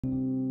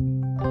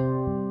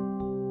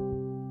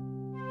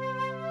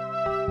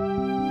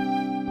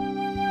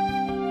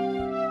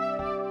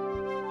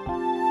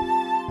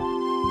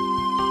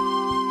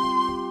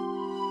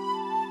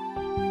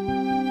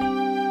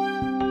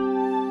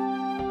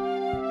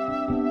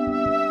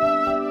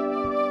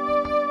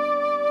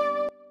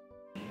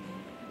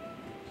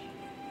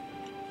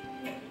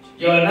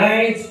Your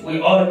night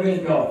will always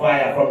be on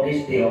fire from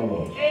this day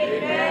onward.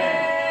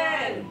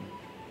 Amen.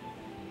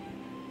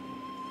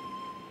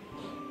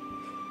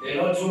 You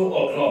know, 2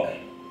 o'clock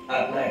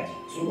at night.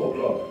 2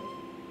 o'clock.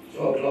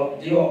 2 o'clock.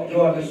 Do you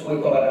always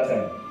wake up at that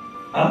time?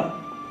 Huh?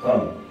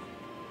 Come.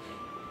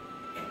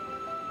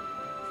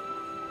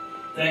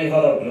 Thank you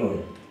for the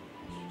glory.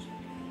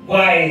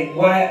 Why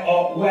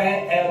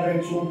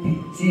every 2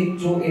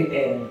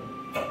 a.m.?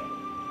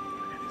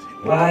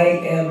 Why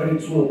every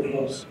 2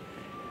 o'clock?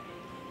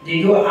 Did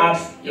you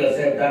ask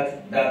yourself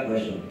that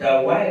question?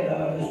 That why do I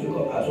always wake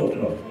up at 2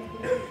 o'clock?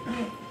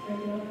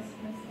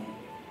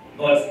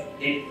 But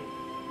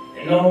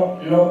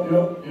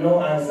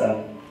no answer.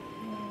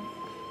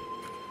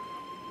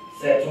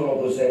 Said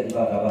Torogo said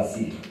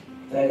Ibakabasi.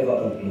 Thank you for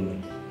the glory.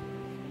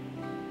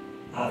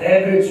 At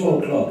every 2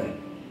 o'clock,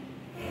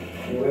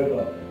 you wake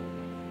up.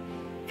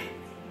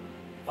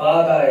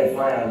 Father, I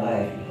find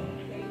alive, Lord.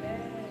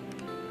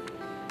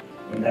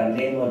 In the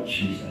name of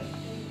Jesus.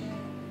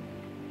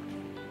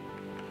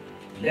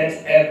 Let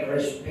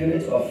every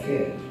spirit of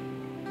fear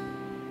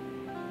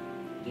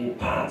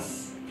depart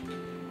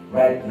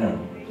right now.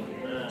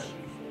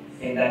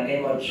 In the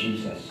name of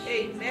Jesus.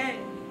 Amen.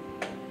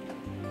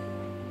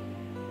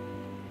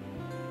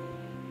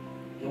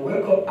 You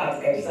wake up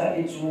at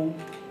exactly 2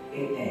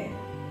 a.m.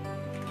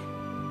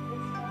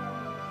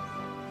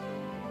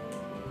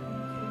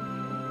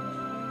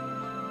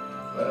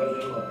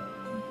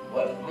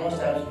 But most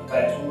times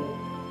by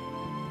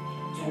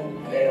 2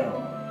 a.m.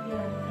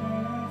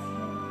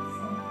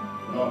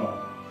 Normal.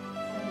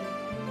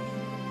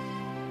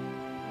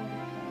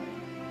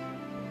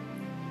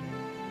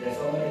 There's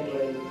somebody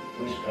doing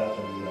witchcraft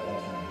on you at that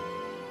time.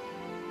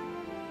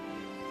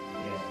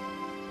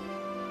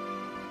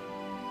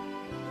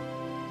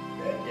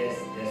 Yes.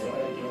 There's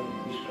somebody doing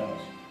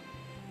witchcraft.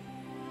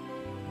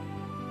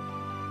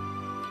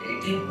 A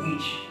deep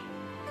witch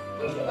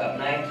goes up at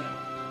night.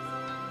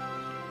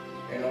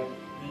 You know,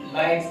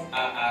 lights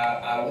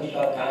are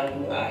witchcraft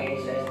candle, are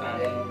incense, and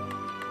then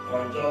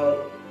conjure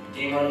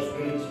demon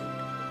spirits.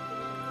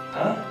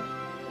 Huh?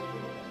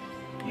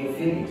 You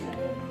feel it?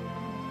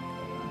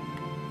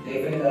 They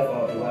feel that for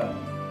everyone.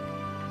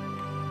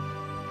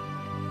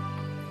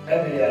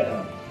 Every day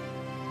now.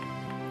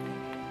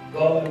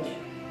 God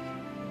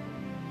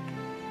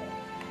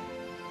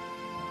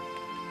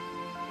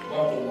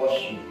want to wash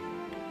you.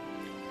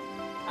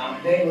 I'm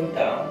laying you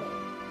down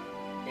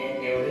in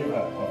a river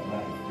of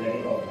life, the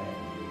river of life.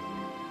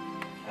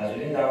 As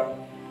you lay down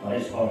on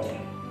this altar,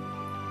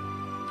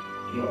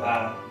 you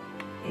are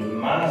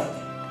immersed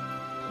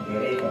in the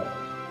river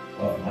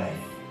of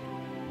life.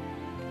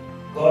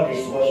 God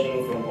is washing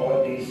you from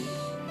all these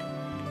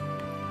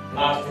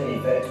lasting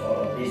effects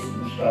of this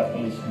witchcraft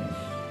incense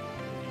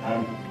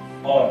and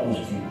all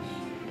those things.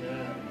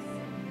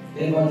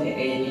 Even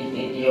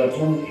in your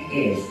 2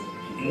 ears,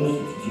 close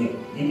to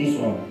this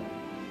one.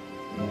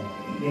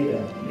 Maybe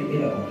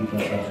a complete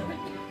person.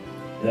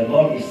 The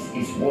Lord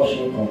is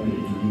washing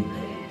completely today.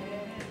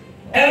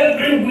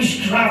 Every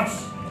witchcraft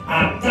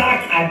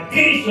attack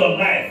against your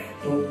life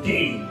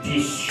today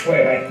destroy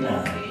right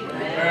now.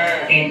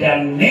 In the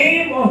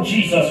name of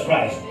Jesus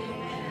Christ.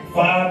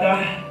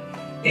 Father,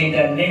 in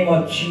the name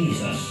of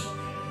Jesus,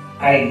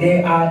 I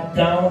lay her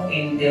down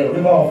in the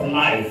river of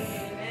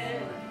life.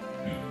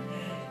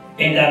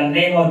 In the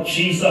name of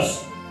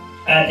Jesus,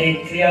 I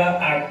declare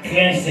a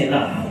cleansing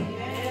now.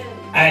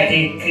 I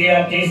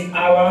declare this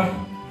hour,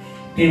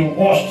 be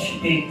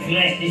washed, be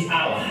cleansed this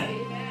hour.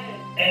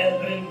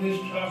 Every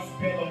witchcraft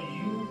spell on you.